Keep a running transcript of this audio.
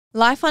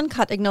Life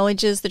Uncut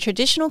acknowledges the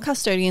traditional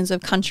custodians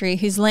of country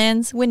whose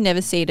lands were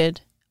never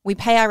ceded. We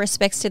pay our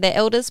respects to their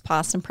elders,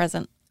 past and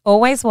present.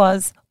 Always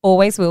was,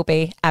 always will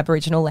be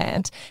Aboriginal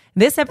land.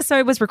 This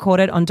episode was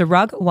recorded on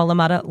Darug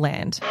Wallamutta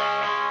land.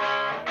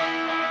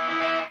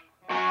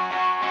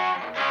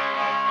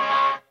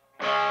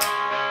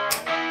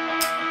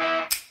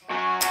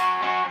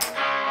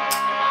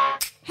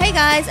 Hey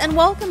guys, and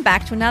welcome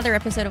back to another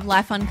episode of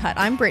Life Uncut.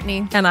 I'm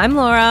Brittany. And I'm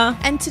Laura.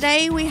 And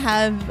today we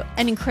have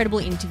an incredible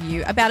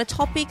interview about a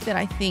topic that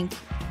I think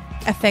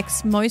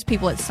affects most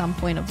people at some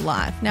point of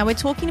life. Now, we're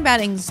talking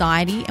about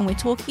anxiety, and we're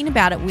talking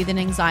about it with an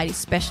anxiety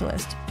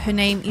specialist. Her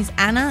name is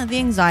Anna, the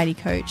anxiety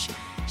coach.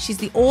 She's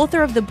the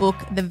author of the book,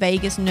 The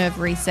Vagus Nerve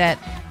Reset.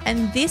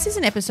 And this is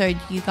an episode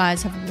you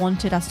guys have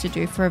wanted us to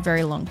do for a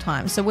very long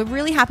time. So we're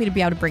really happy to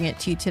be able to bring it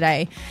to you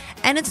today.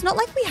 And it's not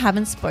like we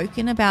haven't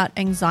spoken about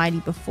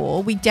anxiety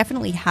before. We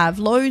definitely have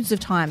loads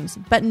of times,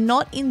 but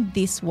not in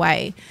this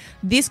way.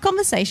 This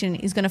conversation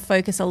is going to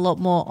focus a lot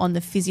more on the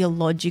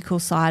physiological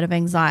side of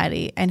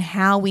anxiety and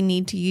how we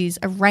need to use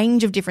a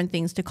range of different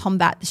things to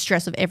combat the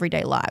stress of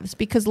everyday lives.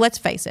 Because let's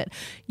face it,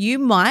 you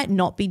might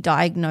not be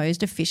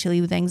diagnosed officially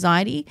with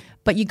anxiety,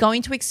 but you're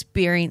going to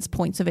experience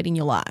points of it in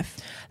your life.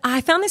 I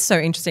found this so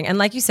interesting. And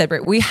like you said,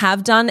 Britt, we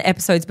have done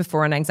episodes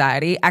before on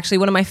anxiety. Actually,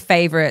 one of my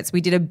favorites,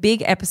 we did a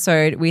big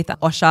episode with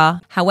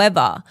Osha.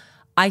 However,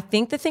 I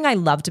think the thing I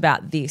loved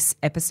about this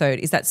episode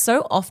is that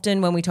so often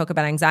when we talk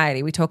about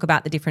anxiety, we talk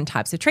about the different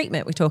types of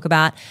treatment. We talk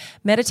about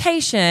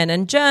meditation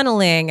and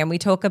journaling, and we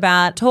talk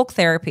about talk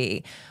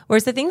therapy.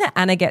 Whereas the thing that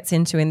Anna gets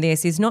into in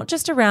this is not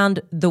just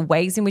around the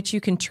ways in which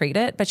you can treat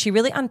it, but she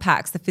really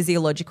unpacks the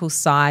physiological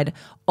side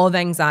of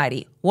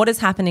anxiety. What is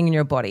happening in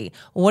your body?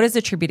 What is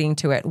attributing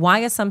to it?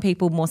 Why are some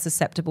people more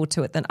susceptible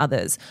to it than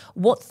others?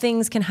 What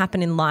things can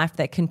happen in life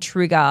that can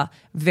trigger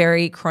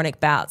very chronic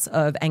bouts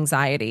of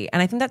anxiety?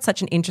 And I think that's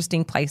such an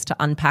interesting place to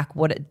unpack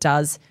what it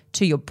does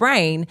to your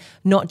brain,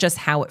 not just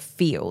how it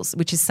feels,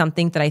 which is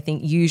something that I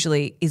think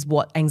usually is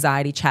what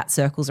anxiety chat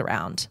circles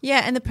around.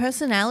 Yeah, and the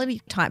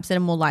personality types that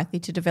are more likely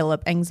to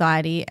develop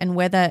anxiety, and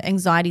whether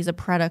anxiety is a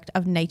product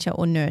of nature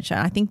or nurture.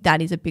 I think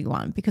that is a big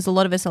one, because a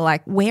lot of us are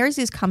like, where is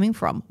this coming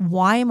from?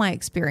 Why am I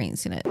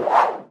experiencing it?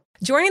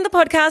 Joining the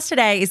podcast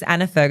today is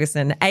Anna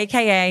Ferguson,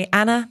 aka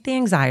Anna, the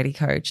anxiety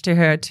coach, to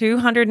her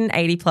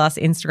 280 plus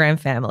Instagram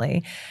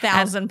family.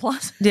 1,000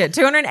 plus. Yeah,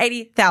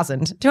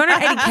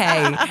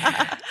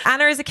 280K.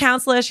 Anna is a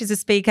counselor. She's a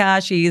speaker.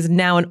 She is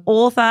now an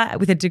author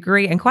with a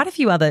degree and quite a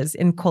few others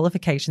in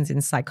qualifications in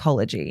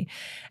psychology.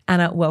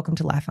 Anna, welcome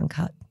to Life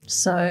Uncut.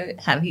 So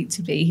happy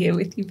to be here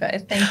with you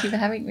both. Thank you for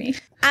having me.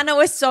 Anna,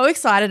 we're so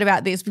excited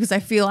about this because I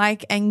feel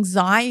like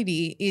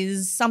anxiety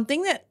is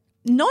something that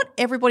not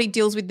everybody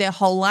deals with their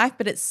whole life,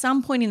 but at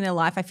some point in their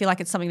life, I feel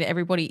like it's something that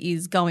everybody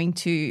is going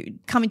to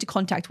come into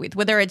contact with,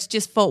 whether it's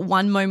just for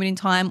one moment in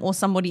time or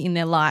somebody in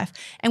their life.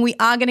 And we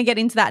are going to get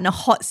into that in a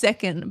hot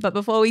second. But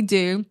before we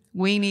do,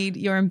 we need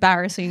your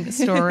embarrassing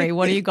story.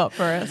 What do you got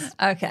for us?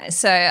 Okay,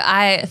 so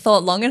I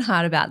thought long and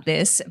hard about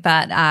this,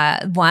 but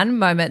one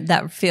moment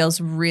that feels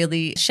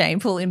really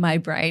shameful in my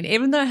brain,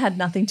 even though it had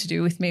nothing to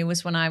do with me,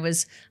 was when I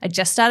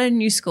just started a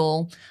new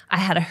school. I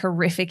had a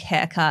horrific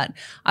haircut.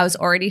 I was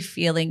already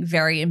feeling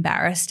very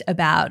embarrassed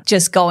about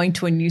just going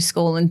to a new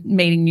school and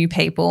meeting new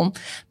people.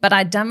 But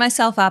I'd done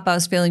myself up. I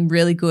was feeling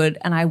really good.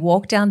 And I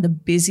walked down the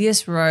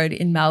busiest road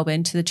in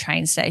Melbourne to the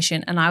train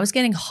station, and I was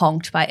getting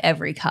honked by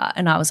every car.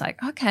 And I was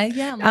like, okay,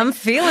 yeah. I'm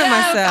feeling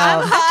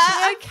myself.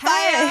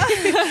 Okay.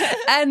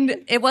 And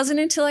it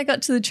wasn't until I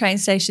got to the train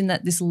station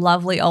that this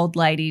lovely old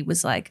lady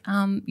was like,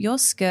 your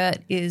skirt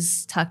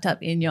is tucked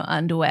up in your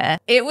underwear.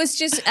 It was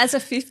just, as a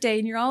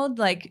 15-year-old,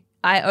 like,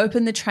 I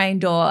opened the train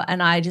door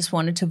and I just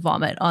wanted to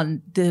vomit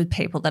on the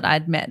people that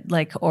I'd met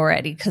like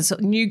already, because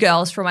new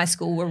girls from my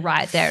school were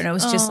right there, and it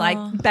was just like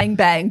bang,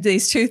 bang.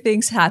 These two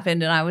things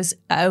happened and I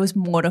was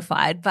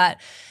mortified. But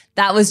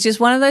that was just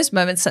one of those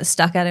moments that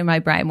stuck out in my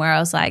brain where I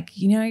was like,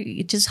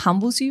 it just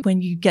humbles you when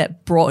you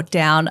get brought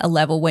down a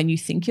level when you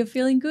think you're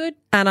feeling good.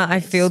 Anna, I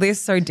feel this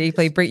so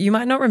deeply. Britt, you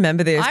might not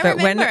remember this, but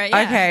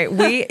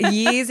we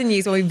years and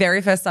years when we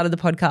very first started the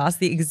podcast,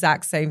 the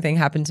exact same thing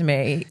happened to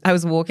me. I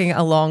was walking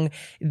along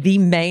the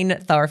main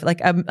thoroughfare,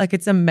 like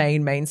it's a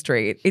main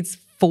street. It's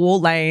 4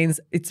 lanes.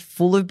 It's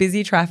full of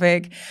busy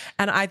traffic.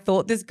 And I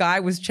thought this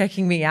guy was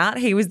checking me out.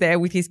 He was there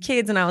with his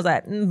kids and I was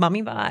like,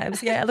 mummy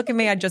vibes. Yeah, look at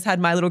me. I just had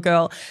my little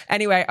girl.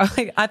 Anyway,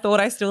 I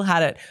thought I still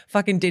had it.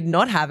 Fucking did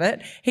not have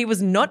it. He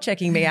was not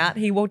checking me out.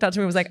 He walked up to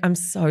me and was like, I'm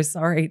so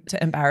sorry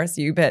to embarrass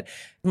you, but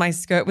my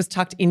skirt was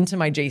tucked into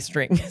my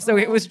G-string. So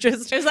it was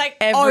like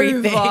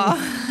everything.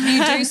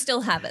 You do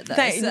still have it though.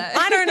 So.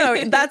 I don't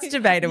know. That's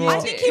debatable. I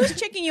think he was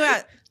checking you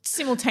out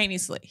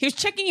simultaneously. He was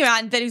checking you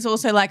out, and then he's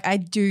also like, I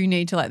do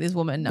need to let this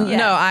woman know. Yeah.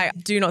 No, I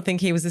do not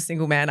think he was a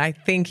single man. I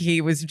think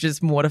he was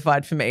just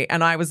mortified for me,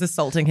 and I was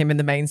assaulting him in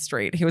the main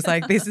street. He was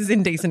like, this is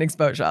indecent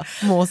exposure,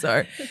 more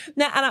so.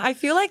 Now, Anna, I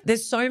feel like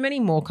there's so many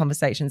more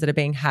conversations that are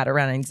being had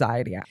around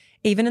anxiety.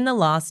 even in the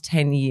last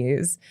 10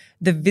 years,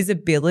 the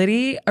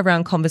visibility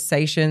around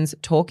conversations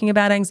talking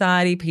about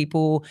anxiety,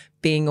 people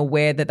being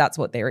aware that that's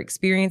what they're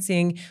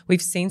experiencing,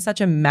 we've seen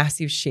such a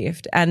massive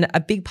shift. And a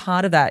big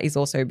part of that is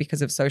also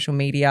because of social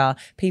media,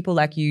 people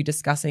like you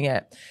discussing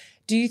it.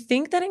 Do you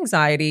think that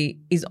anxiety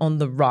is on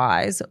the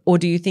rise, or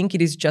do you think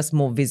it is just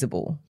more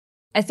visible?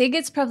 I think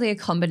it's probably a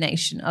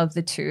combination of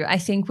the two. I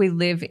think we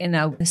live in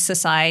a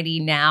society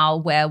now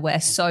where we're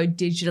so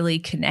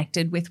digitally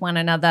connected with one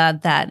another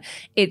that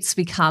it's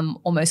become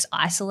almost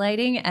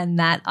isolating, and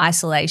that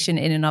isolation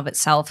in and of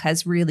itself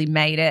has really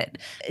made it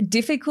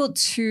difficult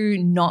to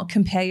not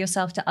compare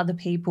yourself to other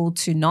people,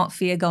 to not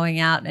fear going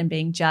out and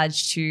being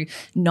judged, to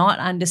not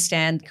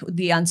understand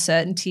the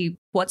uncertainty.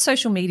 What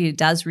social media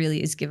does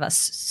really is give us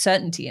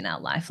certainty in our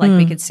life. Like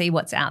we can see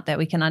what's out there.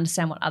 We can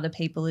understand what other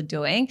people are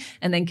doing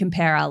and then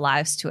compare our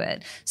lives to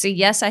it. So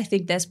yes, I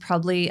think there's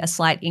probably a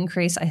slight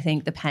increase. I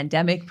think the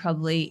pandemic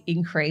probably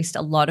increased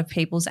a lot of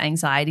people's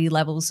anxiety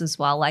levels as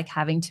well. Like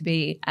having to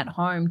be at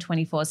home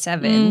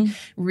 24/7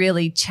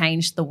 really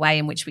changed the way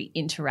in which we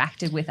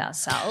interacted with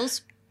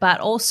ourselves.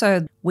 But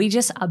also we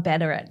just are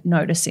better at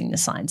noticing the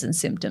signs and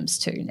symptoms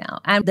too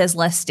now. And there's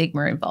less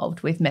stigma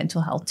involved with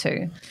mental health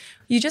too.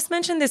 You just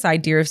mentioned this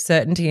idea of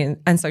certainty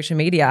and social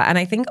media, and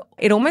I think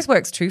it almost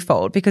works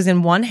twofold, because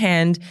in one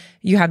hand,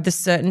 you have the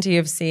certainty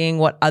of seeing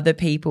what other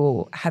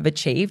people have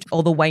achieved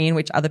or the way in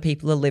which other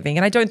people are living.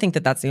 And I don't think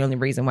that that's the only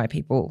reason why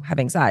people have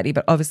anxiety,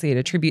 but obviously it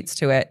attributes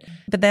to it.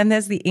 But then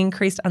there's the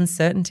increased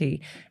uncertainty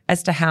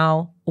as to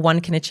how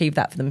one can achieve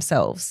that for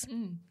themselves.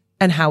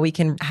 And how we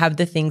can have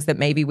the things that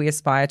maybe we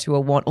aspire to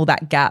or want, or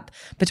that gap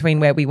between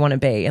where we want to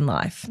be in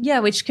life. Yeah,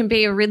 which can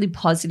be a really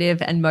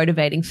positive and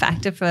motivating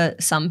factor for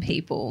some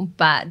people.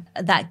 But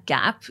that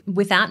gap,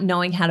 without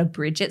knowing how to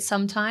bridge it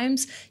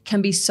sometimes,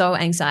 can be so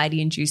anxiety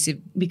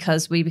inducing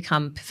because we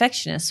become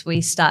perfectionists.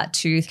 We start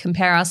to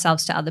compare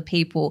ourselves to other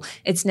people.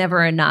 It's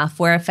never enough.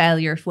 We're a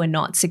failure if we're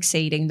not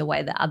succeeding the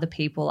way that other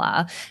people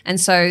are.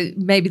 And so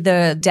maybe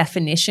the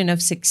definition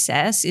of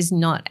success is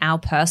not our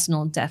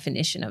personal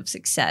definition of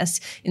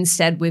success.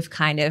 Instead, we've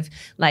kind of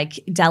like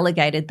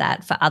delegated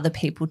that for other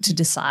people to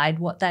decide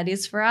what that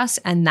is for us.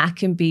 And that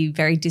can be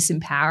very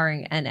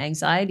disempowering and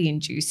anxiety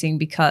inducing,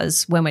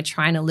 because when we're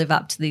trying to live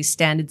up to these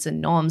standards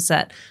and norms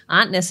that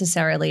aren't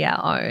necessarily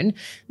our own,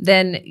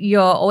 then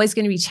you're always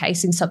going to be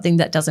chasing something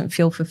that doesn't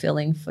feel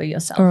fulfilling for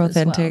yourself or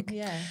authentic. As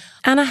well. Yeah.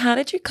 Anna, how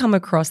did you come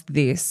across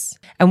this?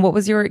 And what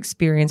was your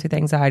experience with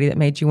anxiety that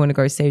made you want to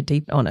go so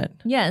deep on it?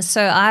 Yeah,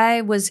 so I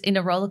was in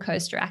a roller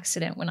coaster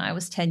accident when I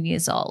was 10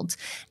 years old.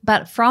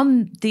 But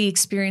from the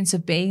experience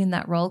of being in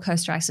that roller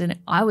coaster accident,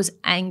 I was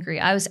angry.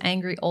 I was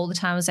angry all the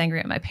time. I was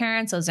angry at my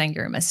parents. I was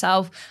angry at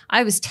myself.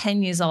 I was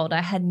 10 years old.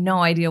 I had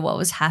no idea what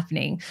was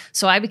happening.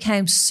 So I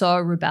became so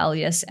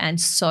rebellious and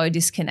so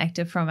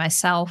disconnected from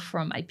myself,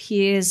 from my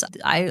peers.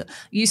 I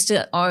used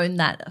to own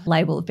that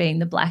label of being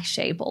the black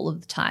sheep all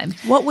of the time.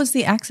 What was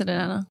the accident,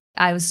 Anna?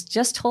 I was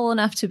just tall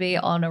enough to be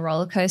on a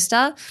roller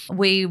coaster.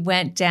 We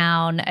went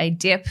down a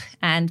dip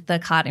and the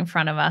cart in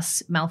front of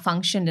us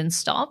malfunctioned and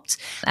stopped,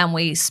 and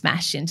we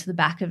smashed into the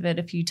back of it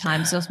a few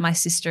times. It was my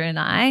sister and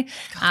I.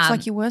 It's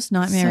like your worst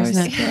nightmare,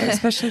 isn't it? Scary,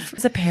 especially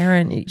as a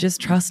parent, you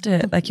just trust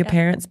it, like your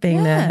parents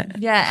being there.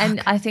 Yeah,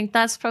 and I think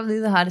that's probably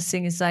the hardest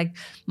thing is like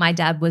my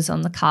dad was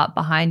on the cart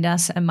behind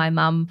us and my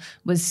mum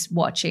was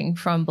watching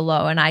from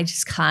below, and I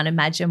just can't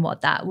imagine what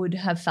that would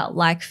have felt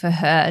like for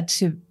her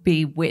to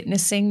be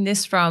witnessing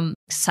this from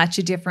such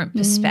a different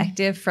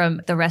perspective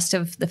from the rest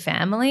of the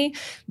family.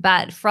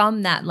 But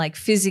from that, like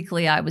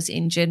physically, I was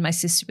injured. My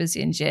sister was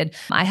injured.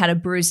 I had a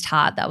bruised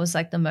heart. That was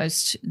like the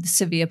most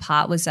severe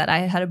part, was that I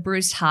had a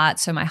bruised heart.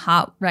 So my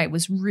heart rate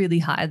was really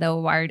high. They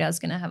were worried I was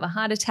going to have a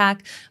heart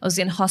attack. I was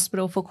in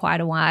hospital for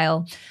quite a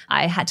while.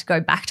 I had to go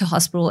back to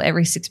hospital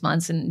every 6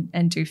 months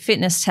and do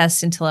fitness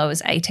tests until I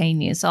was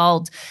 18 years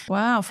old.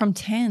 Wow, from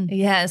 10.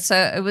 Yeah, so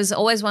it was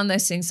always one of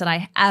those things that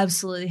I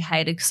absolutely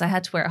hated because I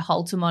had to wear a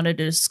Holter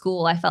monitor to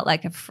school. I felt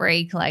like a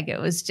freak. Like it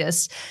was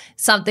just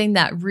something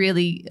that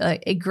really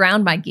it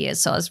ground my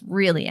gears. So I was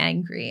really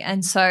angry.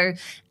 And so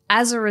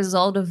as a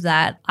result of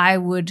that, I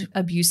would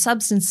abuse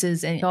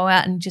substances and go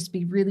out and just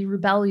be really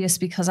rebellious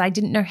because I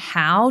didn't know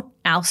how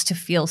else to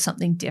feel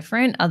something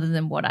different other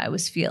than what I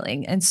was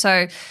feeling. And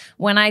so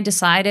when I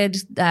decided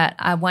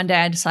that one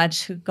day I decided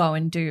to go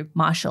and do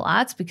martial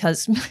arts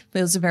because it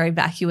was a very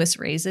vacuous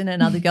reason.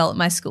 Another girl at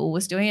my school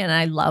was doing it and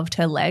I loved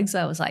her legs.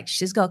 I was like,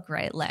 she's got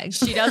great legs.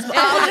 She does.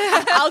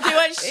 I'll do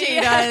what she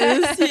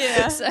does.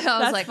 Yeah. So I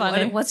was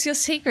like, what's your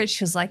secret?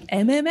 She was like,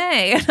 MMA.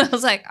 And I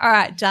was like, all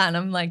right, done.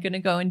 I'm like going to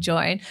go and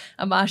join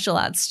a martial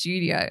arts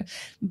studio.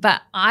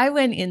 But I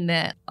went in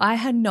there. I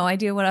had no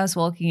idea what I was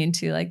walking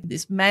into, like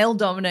this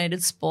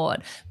male-dominated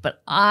sport,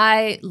 but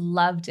I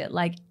loved it.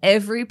 Like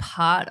every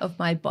part of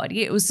my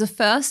body. It was the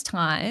first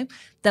time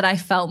that I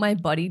felt my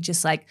body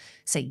just like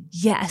say,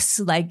 yes,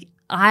 like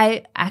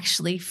I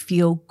actually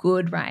feel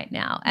good right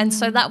now. And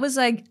so that was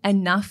like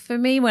enough for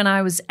me when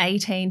I was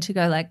 18 to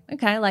go like,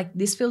 okay, like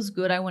this feels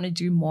good. I want to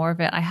do more of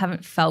it. I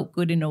haven't felt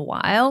good in a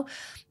while.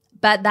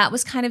 But that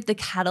was kind of the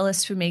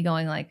catalyst for me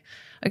going like,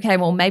 okay,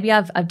 well, maybe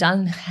I've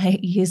done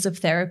 8 years of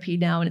therapy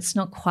now and it's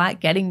not quite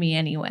getting me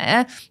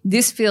anywhere.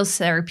 This feels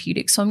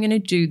therapeutic, so I'm going to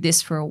do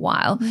this for a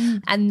while.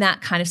 And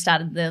that kind of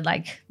started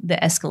the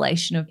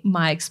escalation of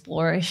my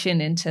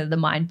exploration into the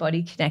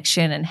mind-body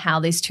connection and how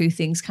these two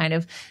things kind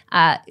of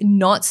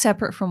not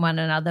separate from one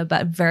another,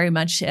 but very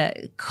much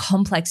a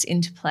complex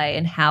interplay,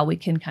 and how we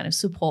can kind of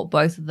support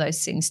both of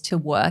those things to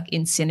work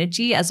in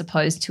synergy as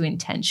opposed to in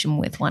tension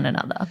with one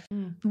another.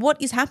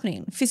 What is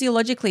happening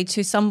physiologically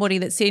to somebody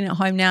that's sitting at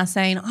home now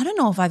saying, I don't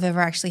know if I've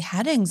ever actually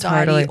had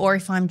anxiety or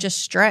if I'm just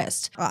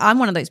stressed? I'm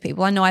one of those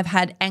people. I know I've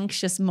had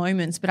anxious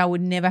moments, but I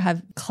would never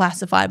have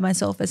classified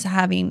myself as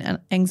having an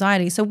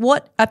anxiety. So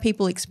what are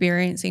people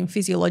experiencing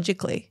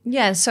physiologically?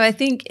 Yeah, so I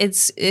think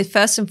it's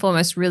first and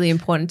foremost really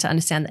important to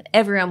understand that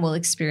everyone will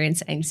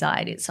experience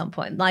anxiety at some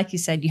point. Like you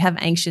said, you have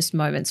anxious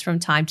moments from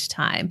time to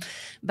time,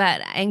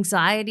 but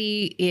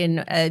anxiety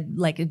in a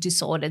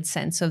disordered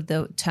sense of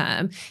the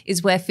term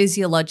is where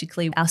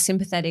physiologically our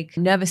sympathetic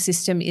nervous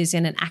system is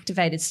in an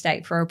activated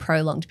state for a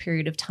prolonged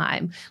period of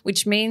time,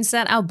 which means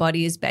that our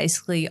body is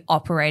basically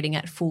operating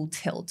at full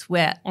tilt.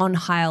 We're on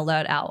high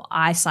alert, our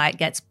eyesight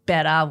gets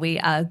better, we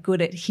are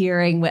good at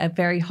hearing, we're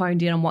very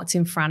honed in on what's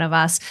in front of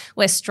us,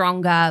 we're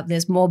stronger,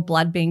 there's more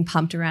blood being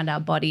pumped around our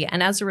body.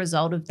 And as a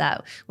result of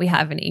that, we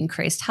have an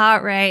increased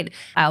heart rate,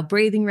 our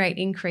breathing rate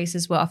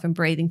increases, we're often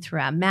breathing through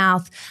our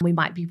mouth, we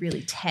might be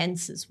really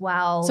tense as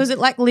well. So is it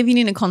like living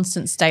in a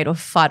constant state of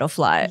fight or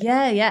flight?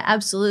 Yeah,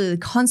 absolutely.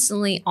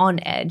 Constantly on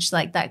edge,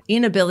 like that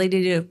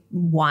inability to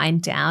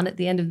wind down at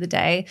the end of the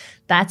day,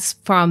 that's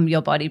from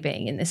your body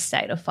being in this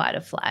state of fight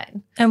or flight.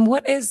 And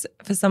what is,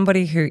 for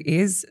somebody who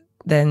is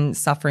then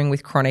suffering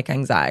with chronic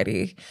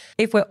anxiety,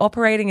 if we're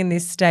operating in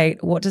this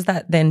state, what does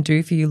that then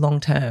do for you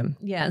long term?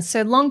 Yeah,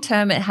 so long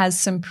term, it has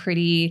some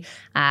pretty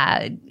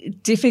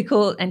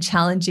difficult and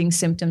challenging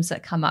symptoms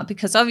that come up,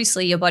 because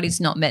obviously your body's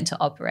not meant to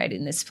operate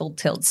in this full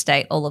tilt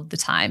state all of the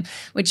time,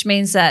 which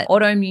means that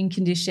autoimmune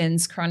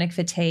conditions, chronic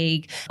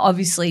fatigue,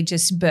 obviously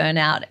just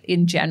burnout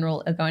in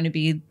general are going to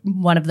be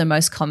one of the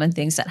most common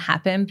things that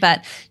happen.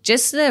 But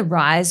just the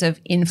rise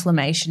of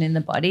inflammation in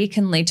the body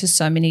can lead to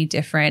so many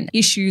different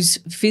issues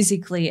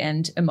physically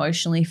and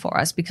emotionally for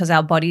us, because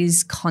our body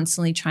is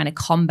constantly trying to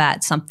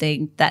combat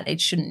something that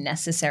it shouldn't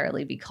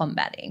necessarily be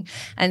combating.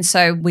 And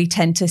so we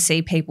tend to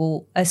see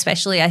people,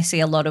 especially I see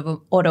a lot of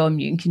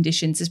autoimmune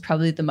conditions is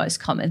probably the most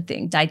common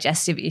thing.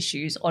 Digestive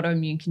issues,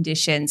 autoimmune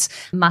conditions,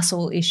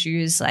 muscle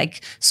issues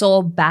like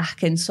sore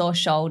back and sore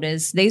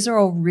shoulders. These are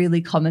all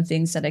really common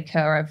things that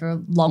occur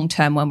over long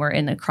term when we're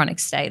in a chronic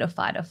state of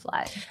fight or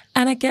flight.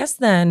 And I guess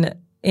then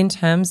in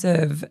terms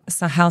of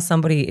how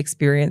somebody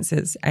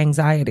experiences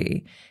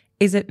anxiety,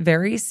 is it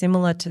very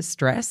similar to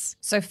stress?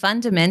 So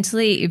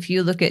fundamentally, if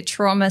you look at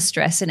trauma,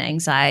 stress, and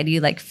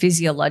anxiety, like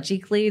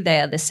physiologically, they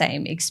are the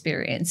same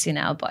experience in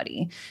our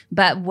body.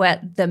 But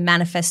what the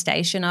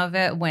manifestation of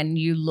it, when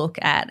you look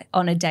at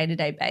on a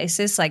day-to-day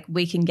basis, like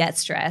we can get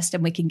stressed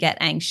and we can get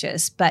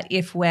anxious. But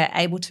if we're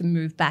able to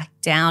move back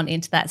down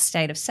into that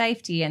state of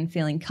safety and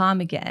feeling calm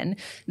again,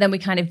 then we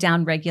kind of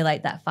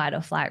down-regulate that fight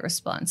or flight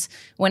response.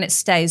 When it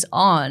stays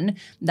on,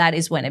 that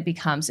is when it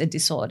becomes a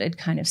disordered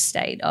kind of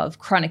state of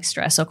chronic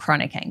stress or chronic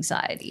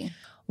anxiety.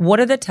 What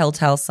are the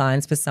telltale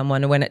signs for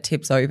someone when it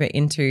tips over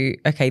into,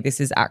 okay, this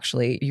is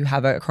actually, you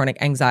have a chronic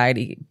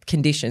anxiety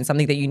condition,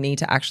 something that you need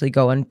to actually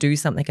go and do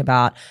something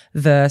about,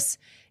 versus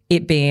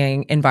it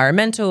being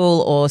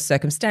environmental or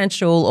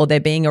circumstantial, or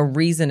there being a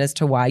reason as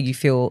to why you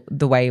feel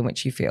the way in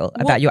which you feel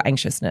about your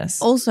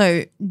anxiousness?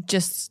 Also,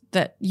 just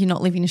that you're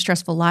not living a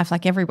stressful life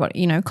like everybody.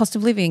 You know, cost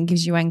of living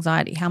gives you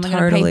anxiety. How am I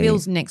going to pay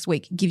bills next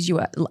week gives you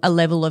a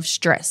level of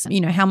stress.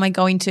 You know, how am I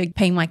going to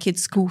pay my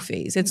kids' school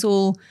fees? It's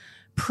all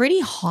pretty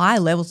high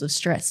levels of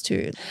stress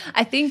too.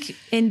 I think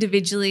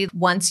individually,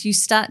 once you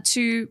start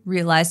to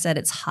realize that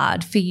it's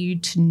hard for you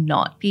to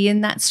not be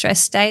in that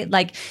stress state,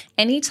 like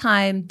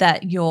anytime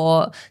that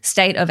your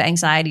state of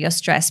anxiety or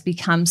stress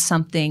becomes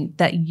something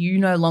that you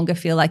no longer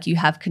feel like you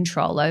have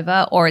control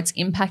over, or it's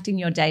impacting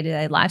your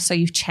day-to-day life, so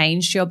you've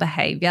changed your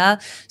behavior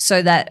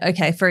so that,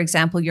 okay, for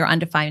example, you're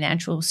under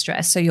financial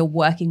stress, so you're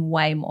working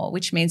way more,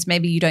 which means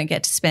maybe you don't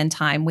get to spend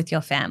time with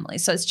your family.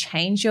 So it's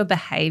changed your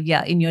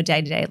behavior in your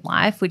day-to-day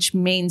life, which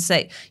means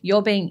that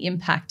you're being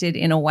impacted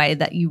in a way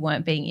that you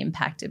weren't being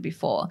impacted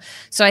before.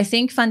 So I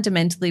think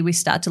fundamentally we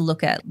start to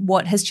look at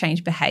what has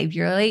changed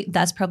behaviorally.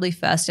 That's probably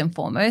first and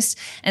foremost.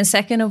 And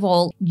second of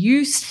all,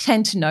 you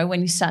tend to know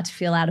when you start to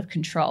feel out of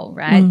control,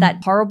 right?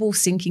 That horrible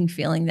sinking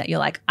feeling that you're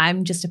like,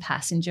 I'm just a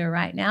passenger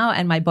right now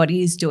and my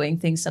body is doing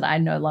things that I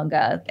no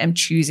longer am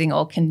choosing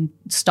or can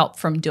stop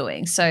from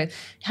doing. So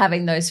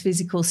having those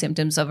physical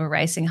symptoms of a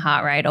racing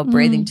heart rate or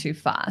breathing too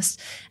fast.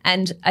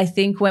 And I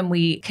think when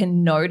we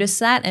can notice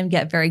that and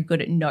get very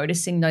good at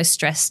noticing those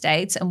stress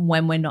states, and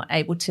when we're not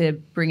able to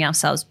bring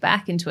ourselves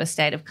back into a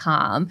state of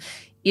calm,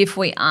 if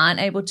we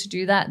aren't able to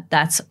do that,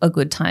 that's a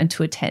good time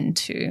to attend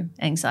to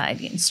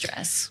anxiety and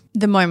stress.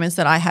 The moments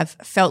that I have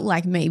felt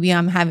like maybe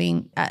I'm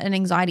having an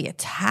anxiety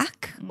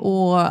attack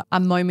or a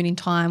moment in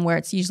time where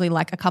it's usually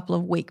like a couple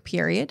of week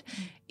period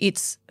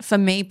it's, for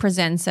me,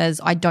 presents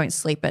as I don't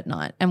sleep at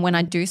night. And when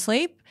I do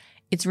sleep,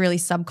 it's really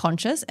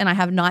subconscious and I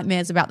have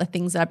nightmares about the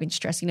things that I've been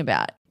stressing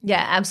about.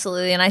 Yeah,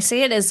 absolutely. And I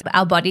see it as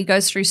our body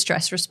goes through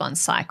stress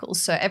response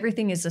cycles. So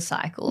everything is a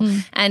cycle.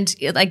 And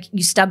like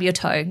you stub your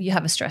toe, you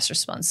have a stress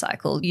response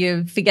cycle.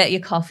 You forget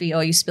your coffee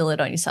or you spill it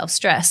on yourself,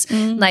 stress.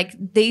 Like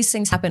these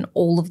things happen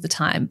all of the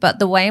time. But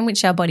the way in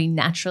which our body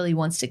naturally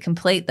wants to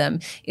complete them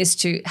is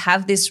to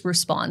have this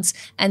response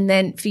and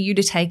then for you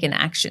to take an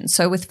action.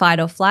 So with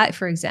fight or flight,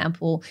 for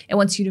example, it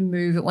wants you to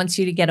move. It wants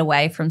you to get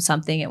away from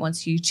something. It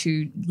wants you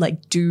to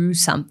like do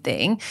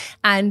something.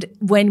 And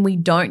when we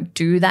don't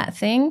do that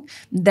thing,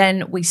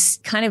 then we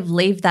kind of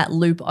leave that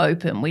loop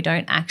open. We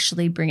don't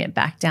actually bring it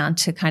back down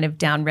to kind of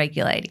down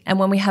regulating. And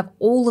when we have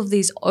all of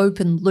these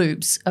open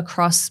loops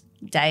across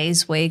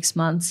days, weeks,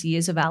 months,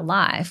 years of our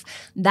life,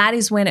 that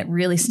is when it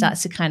really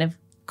starts to kind of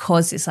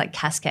cause this like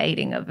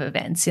cascading of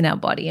events in our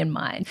body and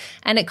mind.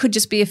 And it could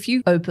just be a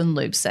few open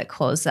loops that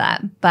cause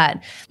that.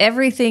 But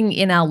everything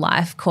in our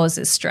life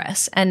causes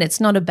stress and it's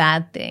not a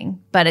bad thing,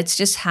 but it's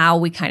just how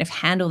we kind of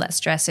handle that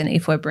stress and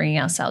if we're bringing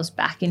ourselves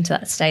back into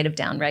that state of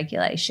down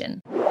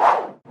regulation.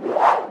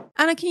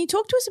 Anna, can you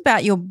talk to us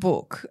about your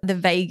book, The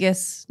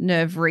Vagus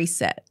Nerve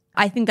Reset?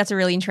 I think that's a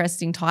really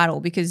interesting title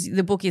because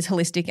the book is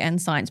holistic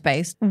and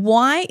science-based.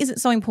 Why is it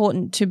so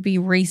important to be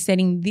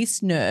resetting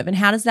this nerve and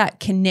how does that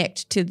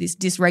connect to this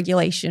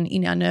dysregulation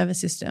in our nervous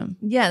system?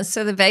 Yeah,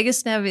 so the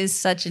vagus nerve is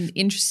such an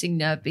interesting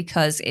nerve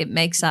because it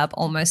makes up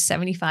almost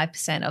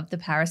 75% of the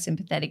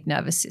parasympathetic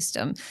nervous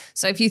system.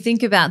 So if you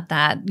think about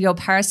that, your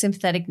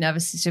parasympathetic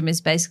nervous system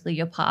is basically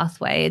your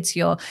pathway. It's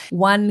your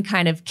one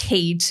kind of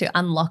key to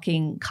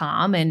unlocking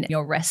calm and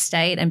your rest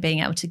state and being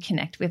able to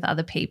connect with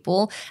other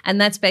people. And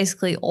that's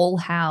basically all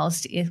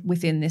housed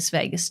within this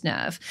vagus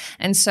nerve.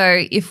 And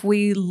so if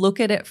we look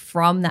at it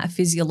from that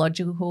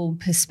physiological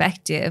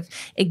perspective,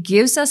 it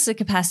gives us the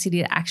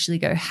capacity to actually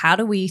go, how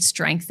do we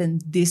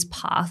strengthen this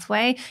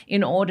pathway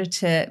in order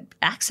to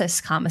access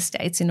calmer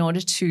states, in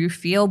order to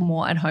feel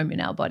more at home in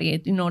our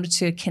body, in order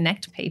to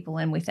connect people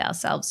and with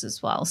ourselves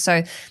as well.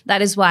 So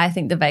that is why I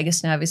think the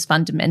vagus nerve is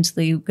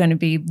fundamentally going to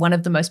be one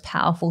of the most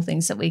powerful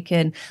things that we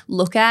can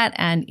look at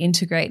and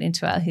integrate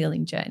into our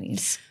healing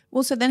journeys.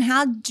 Well, so then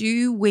how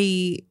do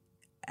we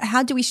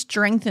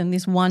strengthen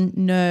this one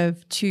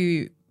nerve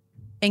to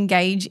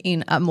engage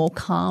in a more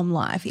calm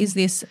life? Is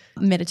this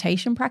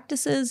meditation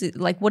practices?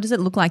 Like, what does it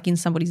look like in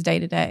somebody's day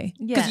to day?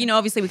 Because,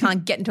 obviously we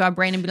can't get into our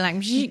brain and be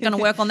like, going to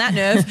work on that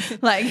nerve.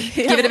 Like,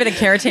 give it a bit of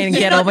keratin and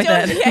get on with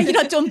it. Yeah, you're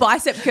not doing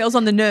bicep curls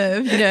on the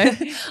nerve,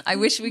 I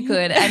wish we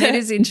could. And it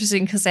is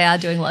interesting because they are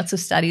doing lots of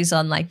studies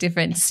on like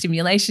different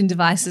stimulation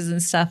devices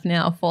and stuff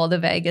now for the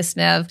vagus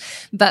nerve.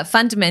 But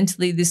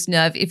fundamentally, this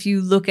nerve, if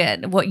you look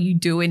at what you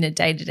do in a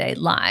day-to-day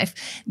life,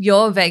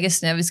 your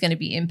vagus nerve is going to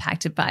be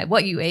impacted by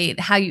what you eat,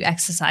 how you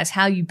exercise,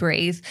 how you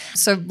breathe.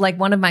 So like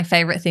one of my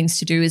favorite things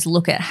to do is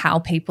look at how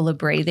people are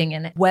breathing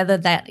and whether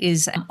that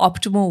is an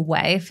optimal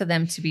way for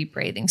them to be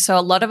breathing. So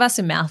a lot of us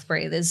are mouth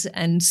breathers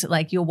and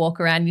like you'll walk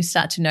around, you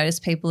start to notice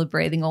people are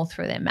breathing all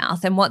through their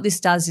mouth. And what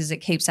this does is it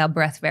keeps our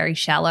breath very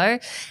shallow.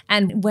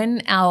 And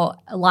when our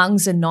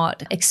lungs are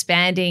not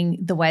expanding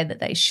the way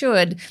that they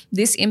should,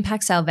 this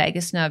impacts our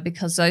vagus nerve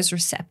because those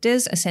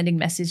receptors are sending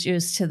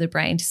messages to the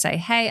brain to say,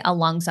 hey, our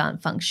lungs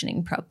aren't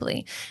functioning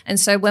properly. And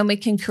so when we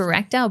can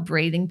correct our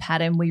breathing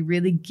pattern, we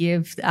really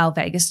give our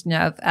vagus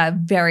nerve a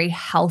very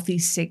healthy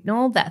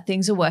signal that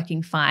things are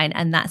working fine,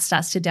 and that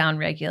starts to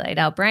downregulate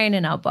our brain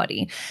and our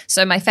body.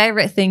 So my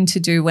favorite thing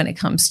to do when it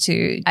comes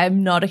to,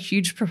 I'm not a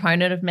huge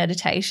proponent of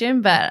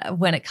meditation, but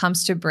when it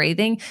comes to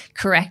breathing,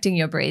 correcting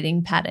your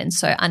breathing pattern.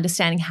 So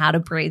understanding how to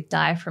breathe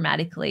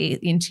diaphragmatically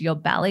into your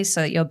belly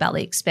so that your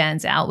belly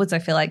expands outwards. I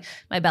feel like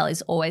my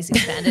belly's always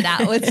expanded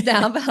outwards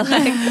now, but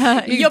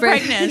like you're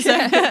pregnant.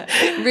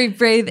 We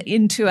breathe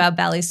into our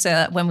belly so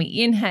that when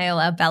we inhale,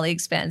 our belly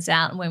expands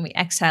out, and when we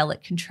exhale,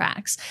 it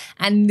contracts.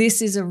 And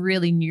this is a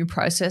really new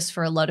process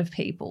for a lot of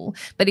people.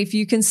 But if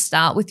you can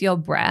start with your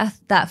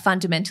breath, that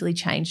fundamentally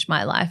changed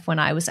my life when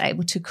I was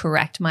able to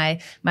correct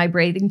my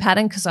breathing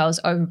pattern because I was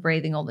over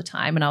breathing all the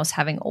time and I was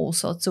having all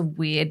sorts of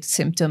weird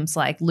symptoms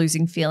like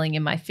losing feeling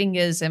in my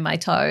fingers and my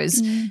toes.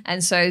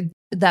 And so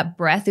that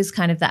breath is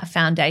kind of that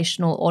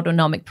foundational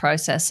autonomic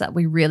process that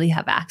we really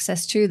have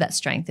access to that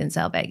strengthens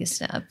our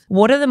vagus nerve.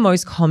 What are the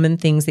most common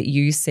things that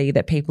you see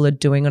that people are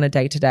doing on a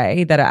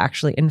day-to-day that are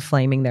actually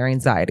inflaming their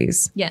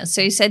anxieties? Yeah,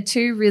 so you said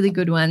two really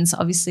good ones.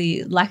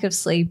 Obviously, lack of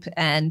sleep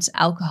and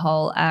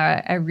alcohol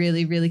are a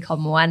really, really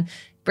common one.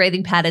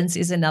 Breathing patterns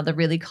is another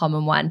really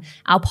common one.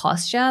 Our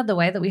posture, the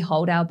way that we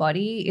hold our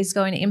body is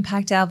going to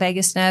impact our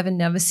vagus nerve and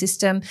nervous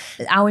system.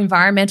 Our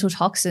environmental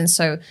toxins,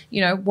 so,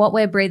 what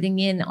we're breathing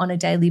in on a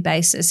daily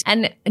basis.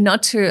 And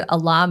not to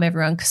alarm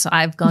everyone because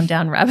I've gone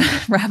down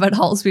rabbit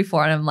holes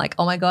before and I'm like,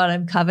 oh my God,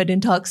 I'm covered in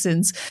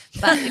toxins.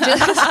 But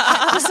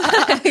just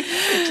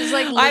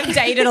like I've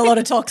dated a lot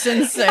of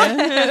toxins. So.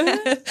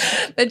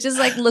 But just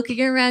like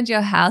looking around your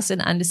house and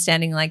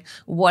understanding like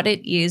what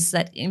it is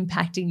that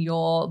impacting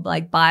your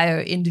like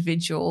bio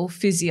individual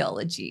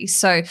physiology.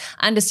 So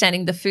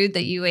understanding the food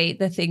that you eat,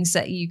 the things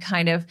that you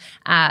kind of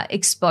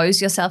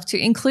expose yourself to,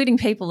 including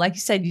people, like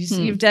you said,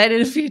 you've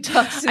dated a few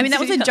toxins. I mean, that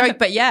was a joke,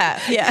 but yeah.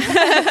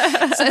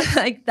 So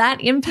like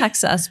that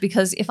impacts us,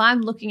 because if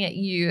I'm looking at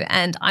you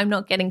and I'm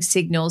not getting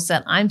signals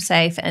that I'm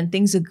safe and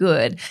things are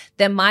good,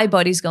 then my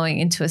body's going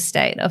into a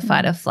state of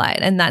fight or flight,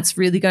 and that's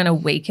really going to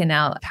weaken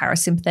our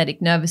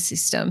parasympathetic nervous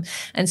system.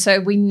 And so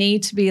we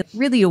need to be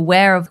really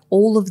aware of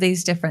all of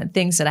these different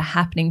things that are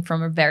happening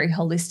from a very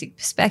holistic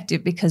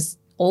perspective, because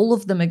all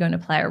of them are going to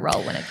play a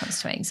role when it comes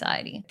to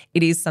anxiety.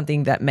 It is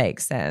something that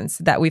makes sense,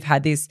 that we've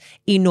had this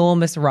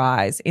enormous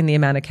rise in the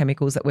amount of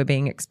chemicals that we're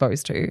being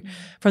exposed to.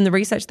 From the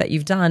research that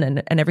you've done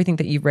and everything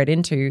that you've read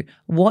into,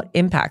 what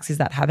impacts is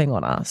that having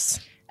on us?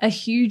 A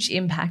huge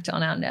impact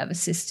on our nervous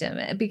system,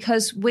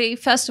 because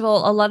first of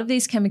all, a lot of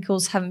these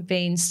chemicals haven't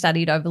been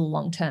studied over the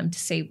long term to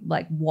see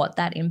like what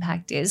that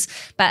impact is.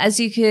 But as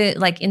you could,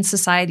 like in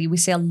society, we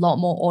see a lot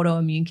more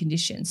autoimmune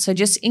conditions. So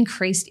just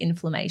increased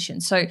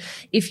inflammation. So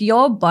if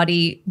your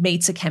body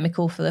meets a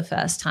chemical for the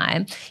first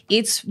time,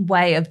 its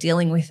way of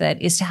dealing with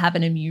it is to have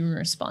an immune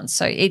response.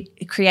 So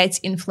it creates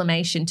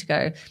inflammation to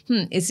go,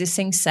 is this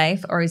thing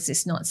safe or is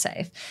this not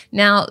safe?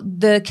 Now,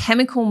 the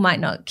chemical might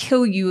not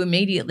kill you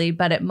immediately,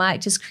 but it might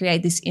just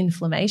create this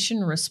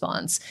inflammation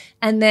response.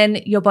 And then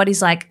your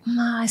body's like,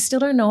 I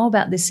still don't know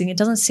about this thing. It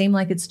doesn't seem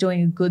like it's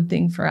doing a good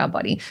thing for our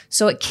body.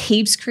 So it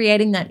keeps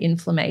creating that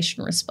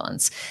inflammation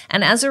response.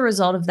 And as a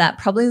result of that,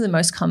 probably the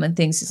most common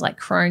things is like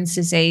Crohn's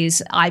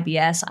disease,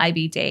 IBS,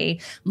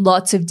 IBD,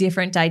 lots of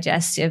different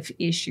digestive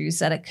issues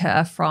that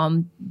occur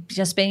from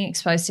just being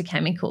exposed to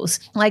chemicals.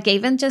 Like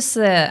even just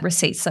the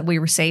receipts that we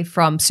receive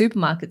from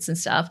supermarkets and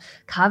stuff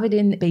covered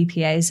in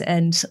BPAs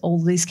and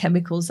all these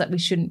chemicals that we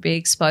shouldn't be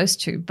exposed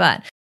to.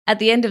 But at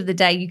the end of the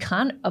day, you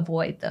can't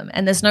avoid them.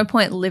 And there's no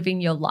point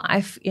living your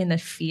life in a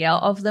fear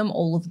of them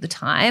all of the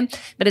time,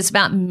 but it's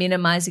about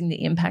minimizing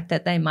the impact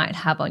that they might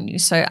have on you.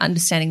 So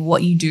understanding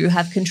what you do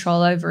have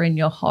control over in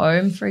your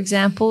home, for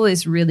example,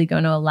 is really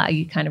going to allow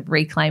you kind of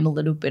reclaim a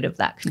little bit of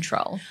that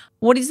control.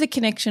 What is the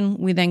connection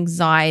with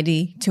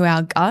anxiety to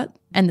our gut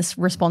and this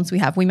response we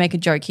have? We make a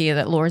joke here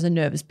that Laura's a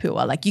nervous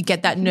pooer. Like you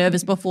get that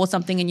nervous before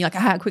something and you're like,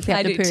 I quickly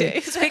have to poo.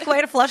 It's a quick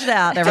way to flush it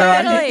out,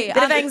 everyone. Totally.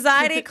 Bit of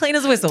anxiety, clean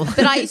as a whistle.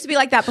 But I used to be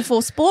like that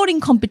before sporting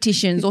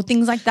competitions or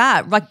things like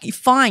that. Like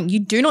fine, you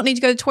do not need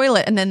to go to the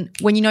toilet. And then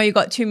when you know you've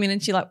got 2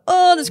 minutes, you're like,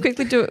 oh, let's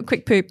quickly do a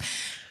quick poop.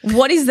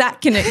 What is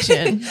that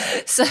connection?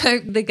 So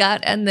the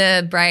gut and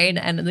the brain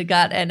and the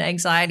gut and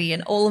anxiety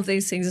and all of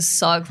these things are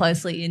so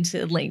closely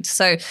interlinked.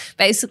 So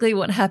basically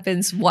what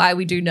happens, why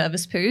we do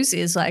nervous poos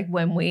is like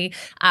when we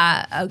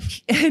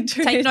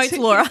Take notes,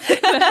 Laura.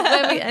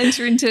 when we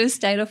enter into a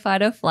state of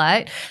fight or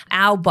flight,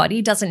 our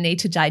body doesn't need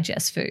to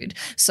digest food.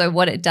 So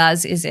what it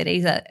does is it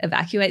either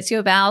evacuates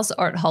your bowels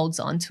or it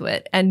holds onto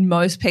it. And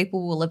most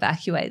people will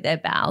evacuate their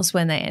bowels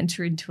when they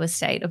enter into a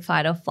state of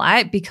fight or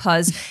flight,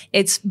 because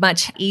it's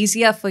much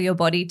easier for your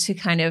body to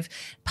kind of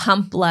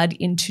pump blood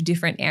into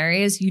different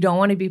areas. You don't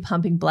want to be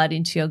pumping blood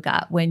into your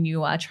gut when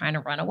you are trying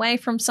to run away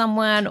from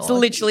someone. It's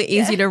literally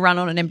easy to run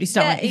on an empty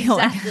stomach. Yeah,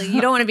 exactly.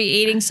 You don't want to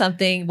be eating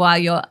something while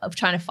you're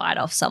trying to fight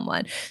off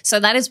someone. So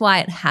that is why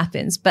it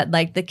happens. But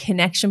like the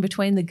connection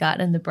between the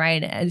gut and the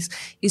brain is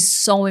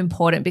so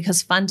important,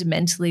 because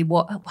fundamentally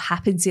what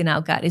happens in our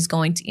gut is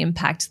going to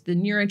impact the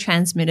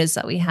neurotransmitters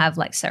that we have,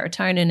 like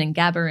serotonin and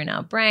GABA in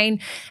our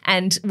brain.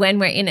 And when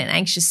we're in an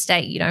anxious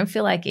state, you don't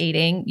feel like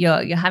eating,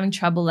 you're having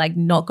trouble like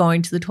not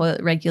going to the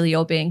toilet regularly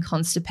or being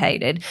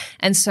constipated.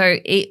 And so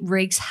it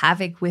wreaks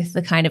havoc with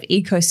the kind of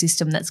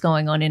ecosystem that's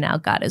going on in our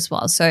gut as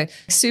well. So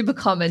super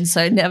common.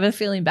 So never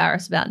feel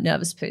embarrassed about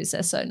nervous poos.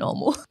 They're so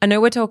normal. I know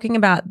we're talking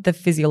about the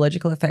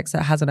physiological effects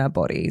that it has on our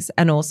bodies,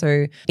 and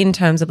also in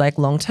terms of like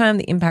long term,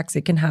 the impacts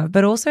it can have,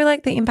 but also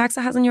like the impacts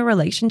it has on your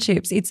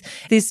relationships. It's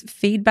this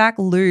feedback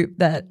loop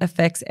that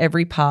affects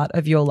every part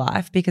of your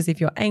life, because if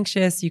you're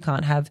anxious, you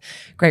can't have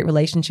great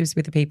relationships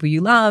with the people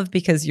you love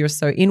because you're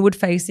so inward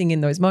facing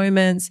in those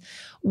moments.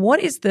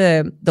 What is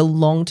the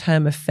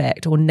long-term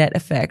effect or net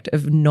effect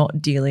of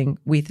not dealing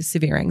with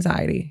severe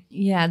anxiety?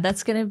 Yeah,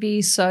 that's going to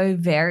be so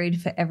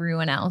varied for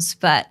everyone else,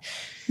 but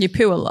you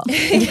poo a lot.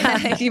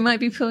 Yeah, you might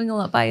be pooing a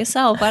lot by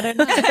yourself. I don't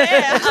know.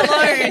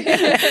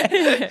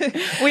 Alone.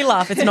 We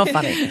laugh. It's not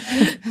funny.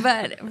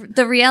 But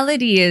the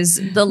reality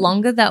is, the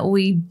longer that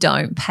we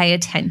don't pay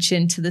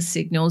attention to the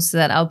signals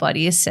that our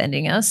body is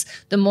sending us,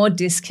 the more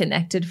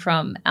disconnected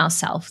from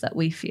ourselves that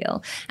we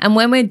feel. And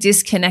when we're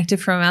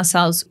disconnected from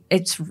ourselves,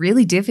 it's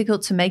really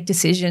difficult to make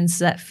decisions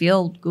that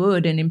feel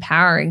good and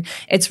empowering.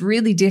 It's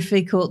really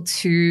difficult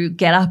to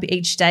get up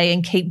each day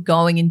and keep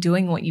going and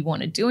doing what you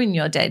want to do in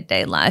your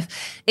day-to-day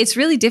life. It's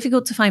really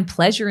difficult to find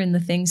pleasure in the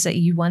things that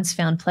you once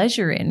found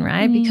pleasure in,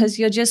 right? Because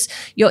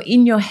you're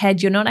in your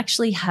head. You're not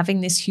actually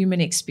having this human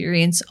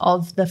experience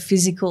of the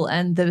physical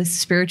and the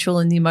spiritual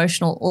and the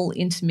emotional all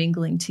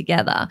intermingling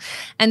together.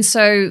 And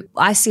so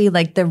I see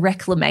like the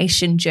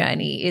reclamation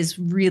journey is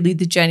really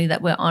the journey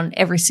that we're on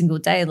every single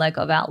day. like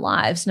of our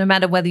lives, no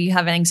matter whether you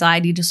have an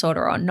anxiety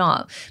disorder or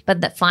not.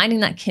 But that finding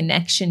that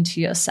connection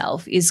to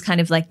yourself is kind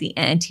of like the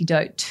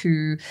antidote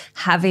to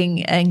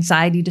having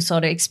anxiety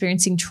disorder,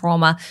 experiencing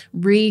trauma.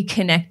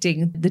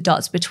 Reconnecting the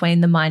dots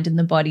between the mind and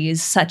the body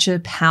is such a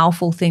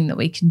powerful thing that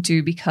we can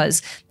do,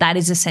 because that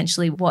is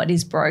essentially what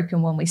is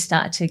broken when we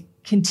start to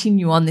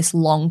continue on this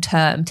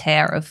long-term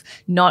tear of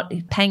not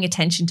paying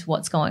attention to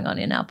what's going on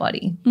in our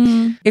body.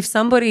 If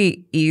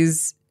somebody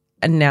is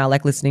now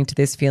like listening to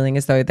this feeling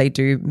as though they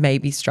do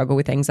maybe struggle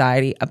with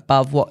anxiety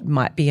above what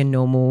might be a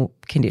normal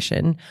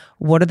condition,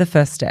 what are the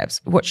first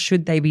steps? What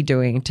should they be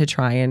doing to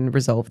try and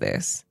resolve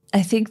this?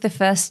 I think the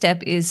first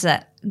step is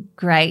that,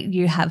 great,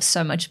 you have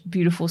so much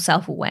beautiful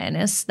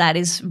self-awareness. That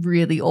is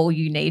really all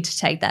you need to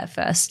take that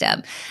first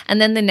step. And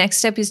then the next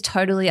step is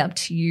totally up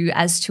to you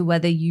as to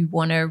whether you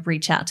want to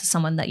reach out to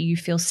someone that you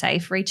feel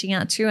safe reaching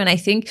out to. And I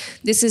think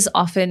this is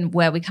often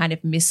where we kind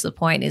of miss the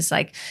point, is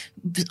like,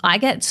 I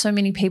get so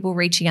many people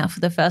reaching out for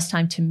the first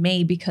time to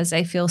me because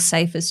they feel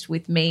safest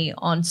with me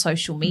on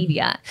social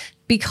media.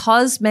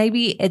 Because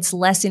maybe it's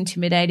less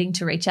intimidating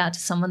to reach out to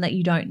someone that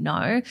you don't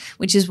know,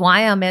 which is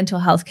why our mental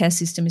health care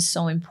system is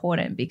so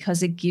important,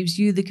 because it gives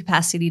you the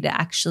capacity to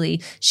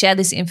actually share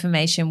this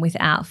information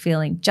without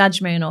feeling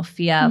judgment or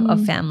fear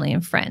of family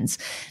and friends.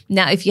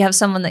 Now, if you have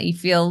someone that you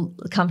feel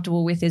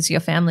comfortable with as your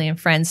family and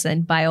friends,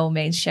 then by all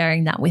means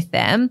sharing that with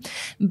them.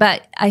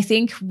 But I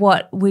think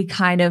what we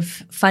kind of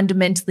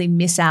fundamentally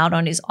miss out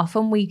on is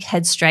often we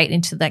head straight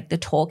into like the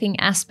talking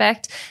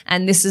aspect.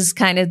 And this is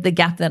kind of the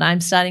gap that I'm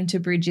starting to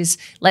bridge, is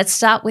let's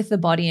start with the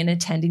body and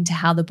attending to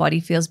how the body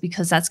feels,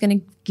 because that's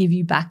going to give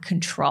you back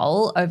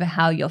control over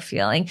how you're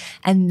feeling.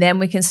 And then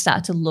we can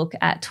start to look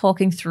at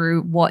talking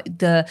through what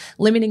the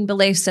limiting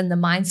beliefs and the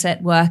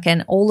mindset work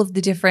and all of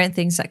the different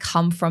things that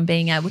come from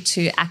being able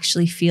to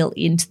actually feel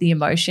into the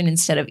emotion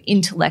instead of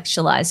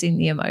intellectualizing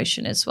the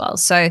emotion as well.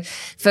 So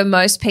for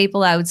most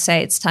people, I would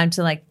say it's time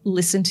to like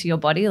listen to your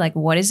body. Like,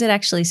 what is it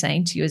actually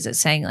saying to you? Is it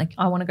saying like,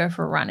 I want to go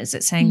for a run? Is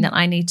it saying that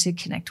I need to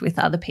connect with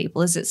other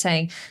people? Is it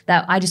saying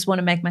that I just want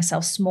to make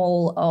myself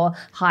small or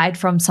hide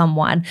from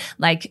someone?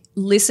 Like,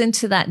 listen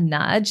to that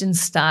nudge and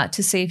start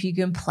to see if you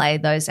can play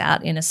those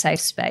out in a safe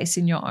space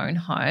in your own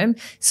home,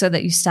 so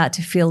that you start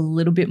to feel a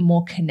little bit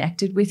more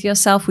connected with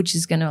yourself, which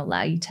is going to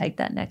allow you to take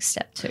that next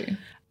step too.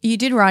 You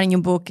did write in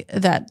your book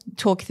that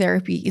talk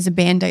therapy is a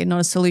Band-Aid,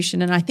 not a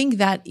solution. And I think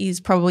that is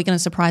probably going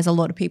to surprise a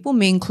lot of people,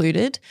 me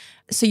included.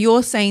 So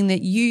you're saying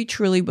that you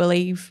truly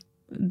believe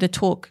the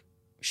talk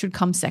should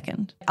come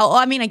second. Oh,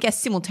 I mean, I guess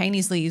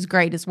simultaneously is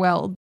great as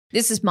well.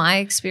 This is my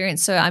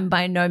experience, so I'm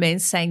by no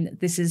means saying that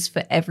this is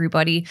for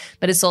everybody,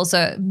 but it's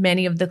also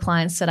many of the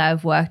clients that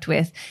I've worked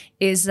with,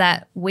 is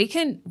that we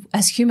can,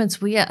 as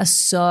humans, we are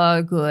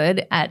so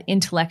good at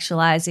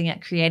intellectualizing,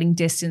 at creating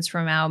distance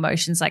from our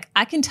emotions. Like,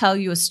 I can tell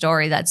you a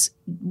story that's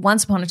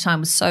once upon a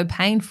time was so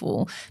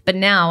painful, but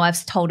now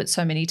I've told it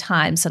so many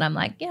times that I'm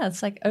like, yeah,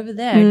 it's like over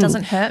there. It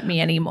doesn't hurt me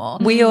anymore.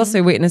 We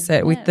also witness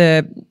it with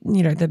the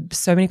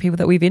so many people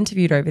that we've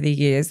interviewed over the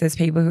years. There's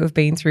people who have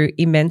been through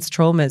immense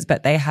traumas,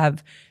 but they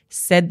have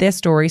said their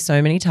story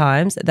so many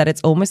times that it's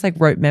almost like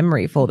rote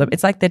memory for them.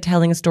 It's like they're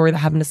telling a story that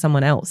happened to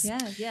someone else.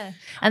 Yeah.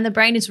 And the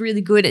brain is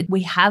really good at,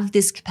 we have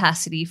this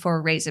capacity for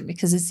a reason,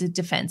 because it's a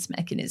defense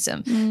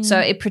mechanism. So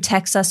it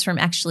protects us from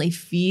actually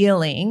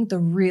feeling the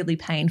really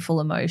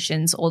painful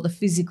emotions or the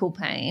physical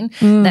pain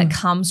that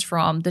comes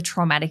from the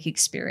traumatic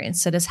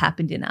experience that has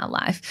happened in our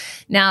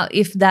life. Now,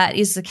 if that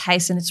is the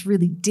case and it's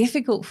really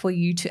difficult for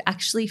you to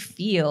actually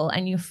feel,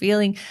 and you're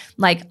feeling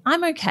like,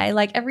 I'm okay,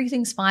 like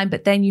everything's fine,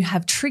 but then you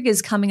have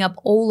triggers coming up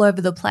all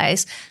over the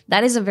place,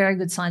 that is a very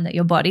good sign that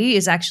your body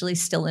is actually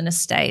still in a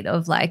state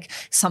of like,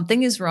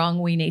 something is wrong,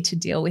 we need to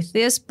deal with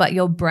this, but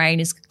your brain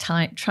is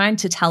trying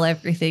to tell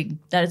everything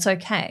that it's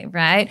okay,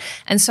 right?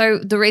 And so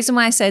the reason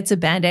why I say it's a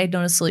Band-Aid,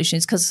 not a solution,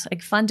 is because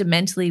like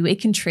fundamentally we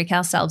can trick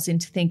ourselves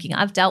into thinking,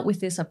 I've dealt with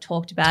this, I've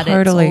talked about it,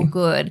 it's all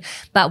good,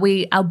 but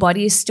our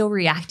body is still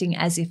reacting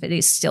as if it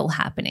is still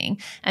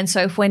happening. And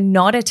so if we're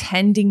not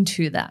attending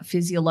to that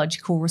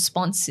physiological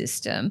response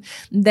system,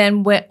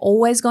 then we're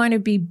always going to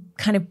be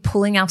kind of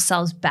pulling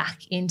ourselves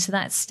back into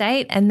that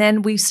state. And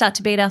then we start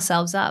to beat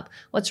ourselves up.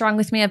 What's wrong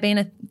with me? I've been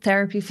in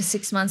therapy for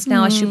 6 months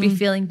now. I should be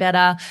feeling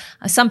better.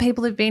 Some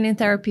people have been in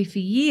therapy for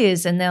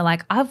years and they're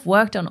like, I've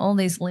worked on all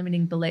these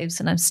limiting beliefs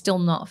and I'm still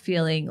not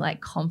feeling like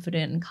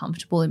confident and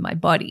comfortable in my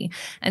body.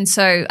 And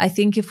so I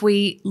think if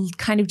we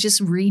kind of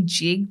just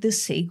rejig the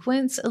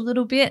sequence a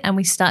little bit and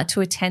we start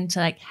to attend to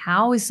like,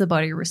 how is the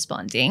body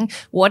responding?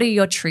 What are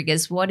your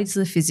triggers? What is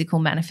the physical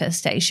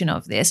manifestation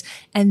of this?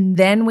 And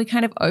then we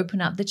kind of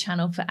open up the channel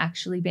for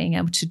actually being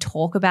able to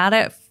talk about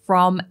it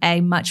from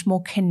a much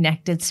more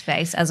connected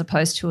space as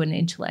opposed to an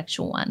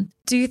intellectual one.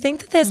 Do you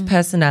think that there's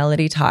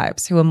personality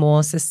types who are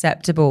more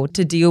susceptible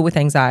to deal with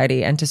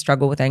anxiety and to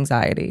struggle with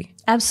anxiety?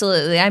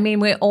 Absolutely. I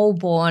mean, we're all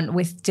born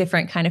with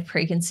different kind of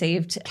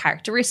preconceived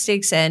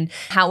characteristics and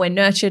how we're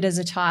nurtured as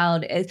a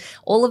child.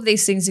 All of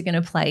these things are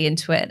going to play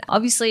into it.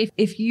 Obviously,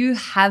 if you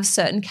have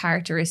certain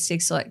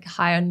characteristics like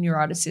high on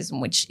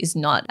neuroticism, which is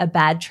not a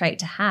bad trait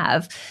to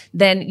have,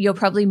 then you're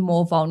probably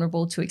more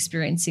vulnerable to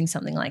experiencing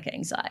something like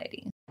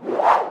anxiety.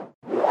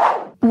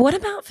 What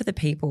about for the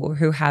people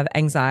who have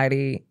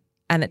anxiety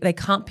and they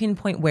can't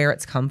pinpoint where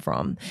it's come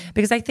from?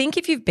 Because I think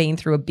if you've been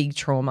through a big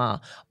trauma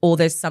or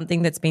there's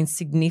something that's been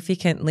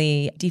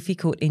significantly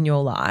difficult in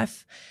your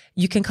life,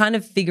 you can kind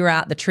of figure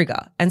out the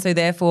trigger. And so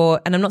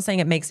therefore, and I'm not saying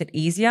it makes it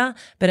easier,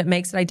 but it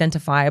makes it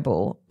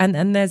identifiable. And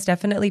then there's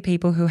definitely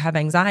people who have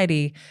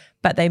anxiety,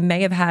 but they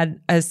may have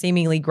had a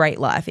seemingly great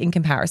life in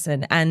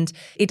comparison and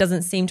it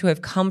doesn't seem to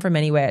have come from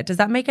anywhere. Does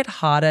that make it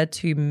harder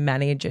to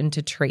manage and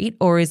to treat?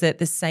 Or is it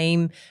the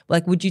same,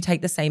 like would you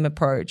take the same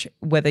approach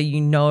whether you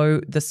know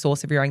the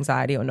source of your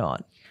anxiety or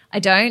not? I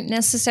don't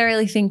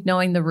necessarily think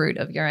knowing the root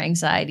of your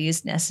anxiety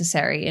is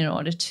necessary in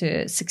order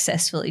to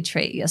successfully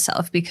treat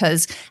yourself,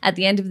 because at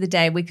the end of the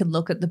day, we could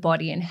look at the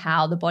body and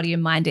how the body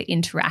and mind are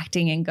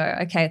interacting and go,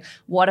 okay,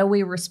 what are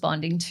we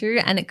responding to?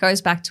 And it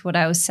goes back to what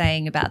I was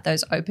saying about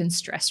those open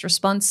stress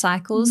response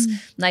cycles.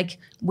 Like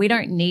we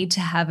don't need to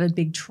have a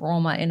big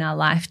trauma in our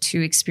life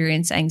to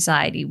experience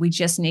anxiety. We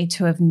just need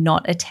to have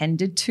not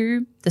attended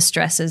to the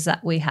stresses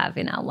that we have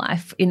in our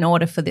life in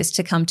order for this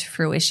to come to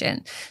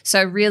fruition.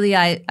 So really,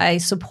 I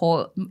support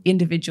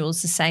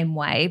individuals the same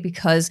way,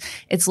 because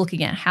it's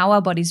looking at how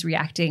our body's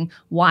reacting.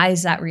 Why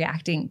is that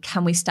reacting?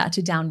 Can we start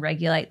to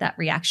downregulate that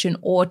reaction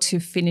or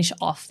to finish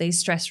off these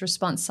stress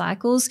response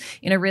cycles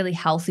in a really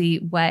healthy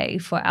way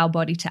for our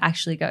body to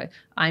actually go,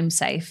 I'm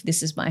safe.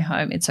 This is my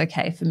home. It's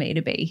okay for me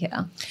to be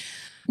here.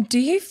 Do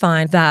you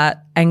find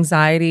that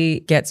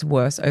anxiety gets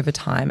worse over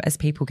time as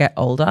people get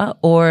older,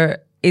 or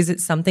is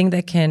it something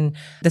that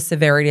the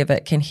severity of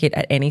it can hit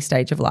at any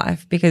stage of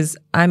life? Because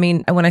I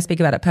mean, when I speak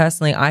about it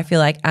personally, I feel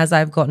like as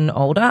I've gotten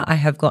older, I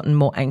have gotten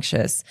more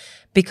anxious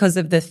because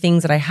of the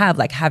things that I have,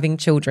 like having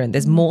children.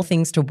 There's more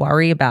things to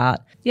worry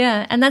about.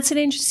 Yeah, and that's an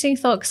interesting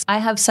thought, because I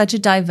have such a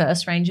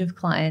diverse range of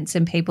clients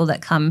and people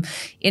that come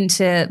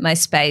into my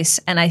space,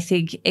 and I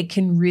think it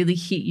can really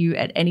hit you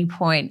at any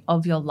point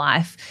of your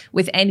life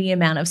with any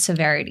amount of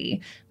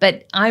severity.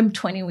 But I'm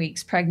 20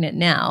 weeks pregnant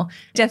now.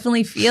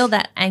 Definitely feel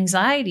that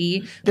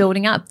anxiety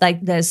building up,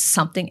 like there's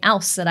something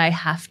else that I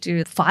have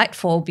to fight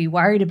for, be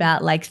worried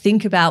about, like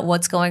think about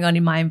what's going on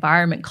in my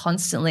environment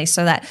constantly,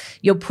 so that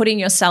you're putting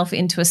yourself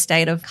into a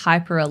state of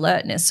hyper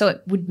alertness. So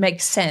it would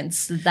make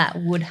sense that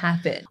would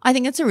happen. I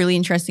think that's a really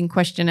interesting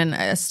question, and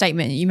a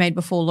statement you made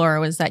before, Laura,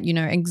 was that, you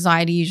know,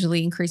 anxiety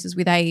usually increases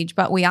with age,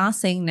 but we are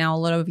seeing now a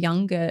lot of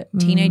younger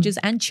teenagers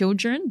and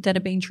children that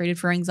are being treated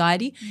for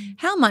anxiety.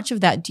 How much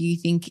of that do you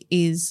think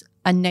is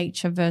a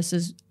nature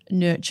versus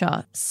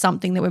nurture,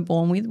 something that we're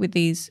born with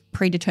these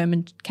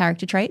predetermined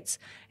character traits,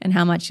 and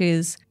how much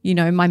is, you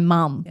know, my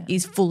mum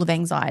is full of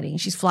anxiety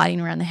and she's flying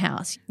around the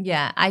house?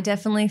 Yeah, I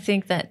definitely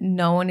think that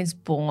no one is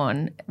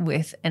born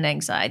with an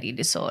anxiety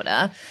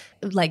disorder.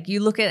 Like you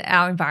look at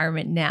our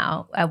environment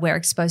now, we're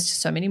exposed to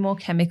so many more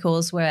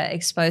chemicals. We're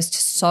exposed to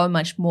so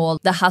much more.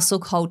 The hustle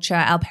culture,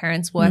 our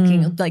parents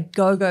working like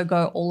go, go,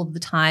 go all of the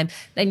time.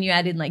 Then you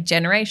add in like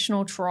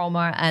generational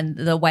trauma and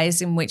the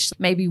ways in which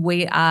maybe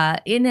we are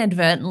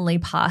inadvertently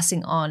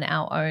passing on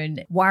our own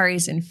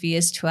worries and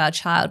fears to our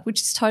child,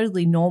 which is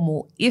totally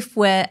normal. If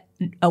we're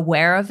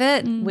aware of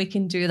it, we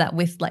can do that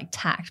with like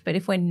tact. But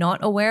if we're not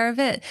aware of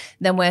it,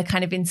 then we're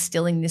kind of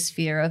instilling this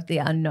fear of the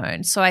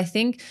unknown. So I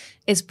think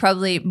it's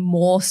probably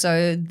more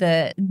so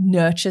the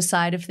nurture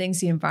side of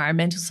things, the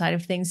environmental side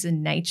of things,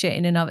 and nature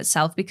in and of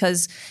itself.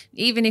 Because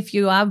even if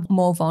you are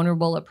more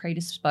vulnerable or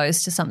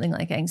predisposed to something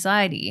like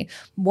anxiety,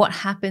 what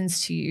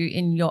happens to you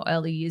in your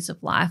early years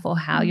of life, or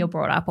how you're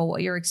brought up, or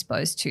what you're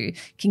exposed to,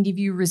 can give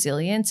you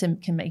resilience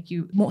and can make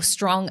you more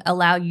strong,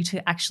 allow you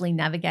to actually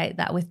navigate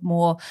that with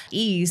more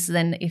ease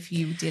than if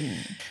you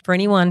didn't. For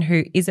anyone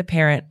who is a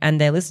parent and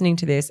they're listening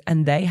to this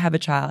and they have a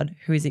child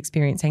who is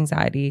experiencing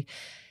anxiety,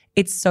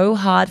 it's so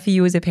hard for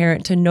you as a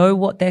parent to know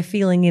what they're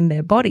feeling in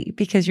their body,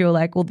 because you're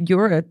like, well,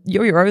 you're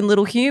your own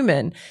little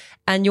human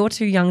and you're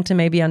too young to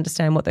maybe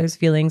understand what those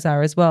feelings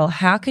are as well.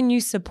 How can you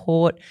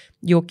support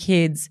your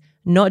kids,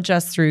 not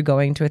just through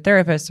going to a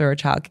therapist or a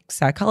child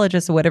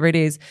psychologist or whatever it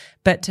is,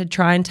 but to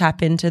try and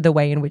tap into the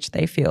way in which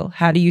they feel?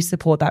 How do you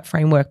support that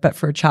framework, but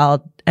for a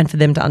child and for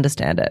them to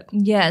understand it?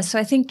 Yeah, so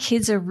I think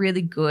kids are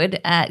really good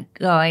at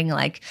going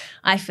like,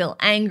 I feel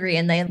angry,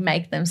 and they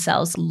make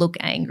themselves look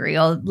angry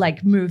or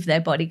like move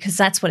their body, because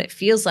that's what it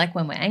feels like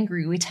when we're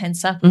angry. We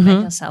tense up and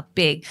make ourselves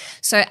big.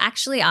 So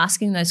actually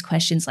asking those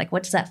questions, like,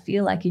 what does that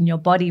feel like in your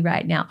body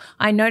right now?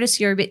 I notice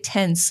you're a bit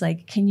tense.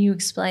 Like, can you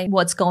explain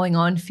what's going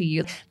on for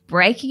you?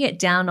 breaking it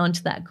down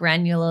onto that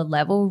granular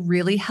level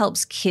really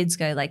helps kids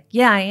go like,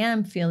 yeah, I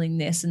am feeling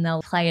this, and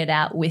they'll play it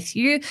out with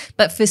you,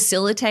 but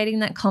facilitating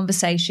that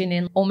conversation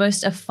in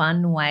almost a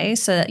fun way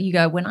so that you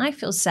go, when I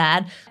feel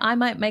sad, I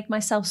might make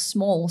myself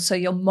small. So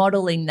you're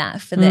modeling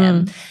that for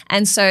them.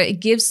 And so it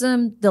gives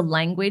them the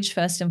language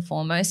first and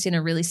foremost in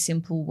a really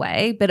simple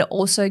way, but it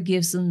also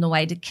gives them the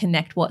way to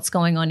connect what's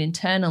going on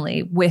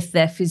internally with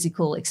their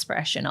physical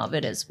expression of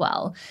it as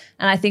well.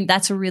 And I think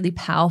that's a really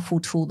powerful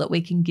tool that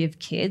we can give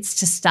kids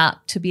to start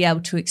to be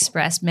able to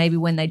express maybe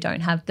when they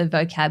don't have the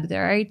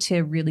vocabulary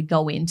to really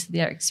go into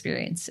their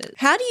experiences.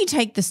 How do you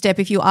take the step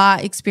if you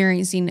are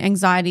experiencing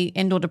anxiety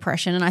and or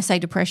depression? And I say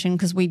depression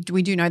because we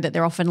do know that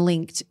they're often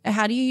linked.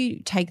 How do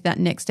you take that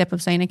next step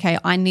of saying, okay,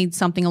 I need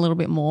something a little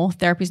bit more.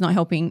 Therapy's not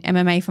helping.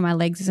 MMA for my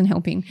legs isn't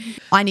helping.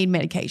 I need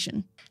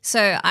medication.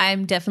 So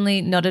I'm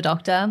definitely not a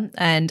doctor,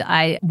 and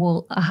I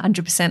will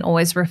 100%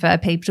 always refer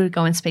people to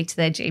go and speak to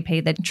their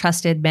GP, their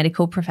trusted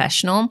medical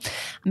professional.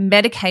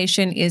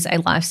 Medication is a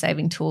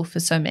life-saving tool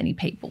for so many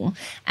people.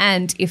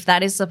 And if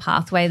that is the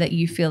pathway that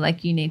you feel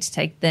like you need to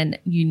take, then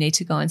you need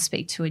to go and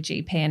speak to a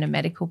GP and a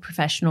medical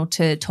professional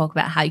to talk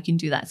about how you can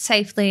do that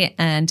safely.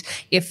 And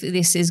if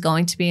this is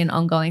going to be an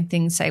ongoing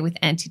thing, say with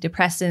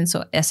antidepressants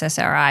or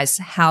SSRIs,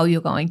 how you're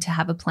going to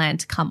have a plan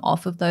to come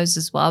off of those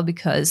as well,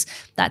 because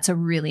that's a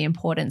really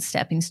important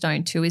stepping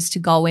stone too, is to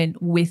go in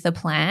with a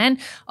plan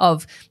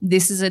of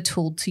this is a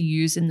tool to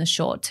use in the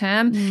short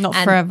term. Not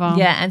forever.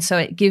 Yeah. And so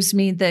it gives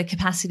me the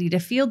capacity to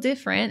feel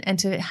different and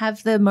to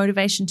have the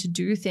motivation to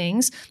do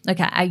things.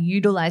 Okay, I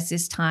utilize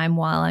this time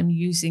while I'm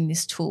using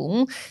this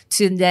tool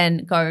to then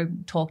go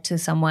talk to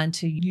someone,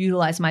 to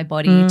utilize my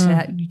body,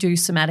 to do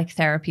somatic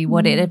therapy,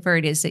 whatever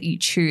it is that you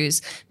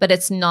choose. But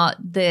it's not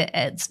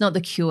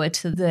the cure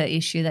to the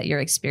issue that you're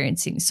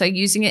experiencing. So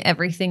using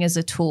everything as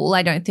a tool,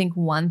 I don't think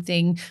one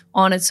thing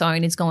on its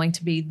own is going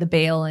to be the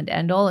be all and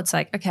end all. It's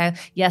like, okay,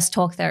 yes,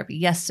 talk therapy,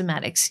 yes,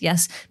 somatics,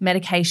 yes,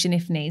 medication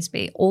if needs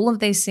be. All of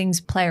these things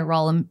play a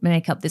role and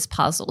make up this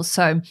puzzle.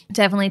 So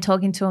definitely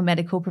talking to a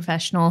medical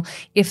professional,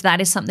 if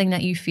that is something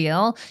that you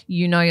feel,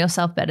 you know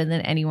yourself better than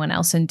anyone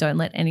else, and don't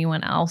let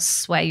anyone else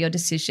sway your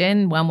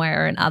decision one way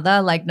or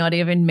another. Like, not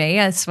even me.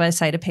 That's what I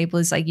say to people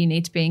is like, you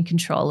need to be in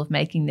control of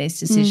making these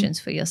decisions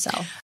for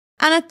yourself.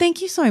 Anna,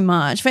 thank you so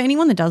much. For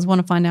anyone that does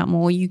want to find out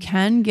more, you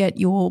can get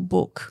your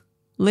book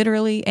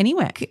literally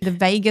anywhere. The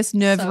Vagus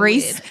Nerve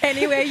Reset.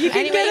 Anywhere you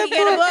can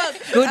get a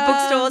book. Good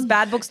bookstores,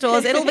 bad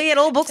bookstores. It'll be at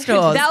all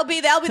bookstores. They'll be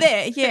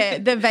there. Yeah,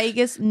 the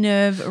Vagus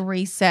Nerve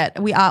Reset.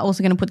 We are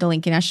also going to put the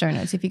link in our show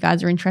notes if you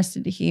guys are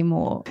interested to hear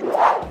more.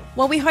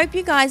 Well, we hope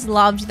you guys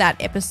loved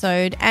that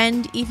episode,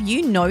 and if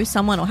you know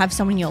someone or have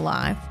someone in your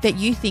life that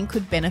you think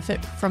could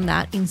benefit from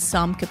that in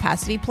some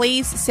capacity,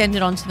 please send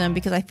it on to them,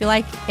 because I feel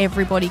like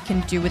everybody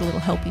can do with a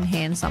little helping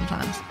hand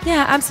sometimes.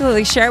 Yeah,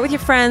 absolutely. Share it with your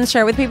friends,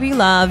 share it with people you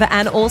love,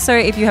 and also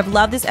if you have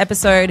loved this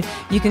episode,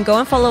 you can go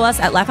and follow us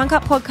at Life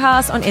Uncut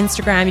Podcast on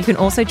Instagram. You can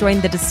also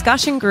join the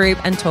discussion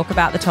group and talk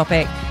about the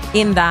topic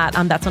in that.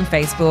 That's on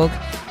Facebook.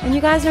 And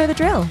you guys know the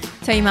drill.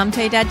 Tell your mum,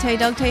 tell your dad, tell your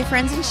dog, tell your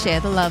friends, and share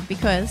the love,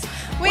 because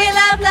we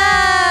love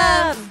love.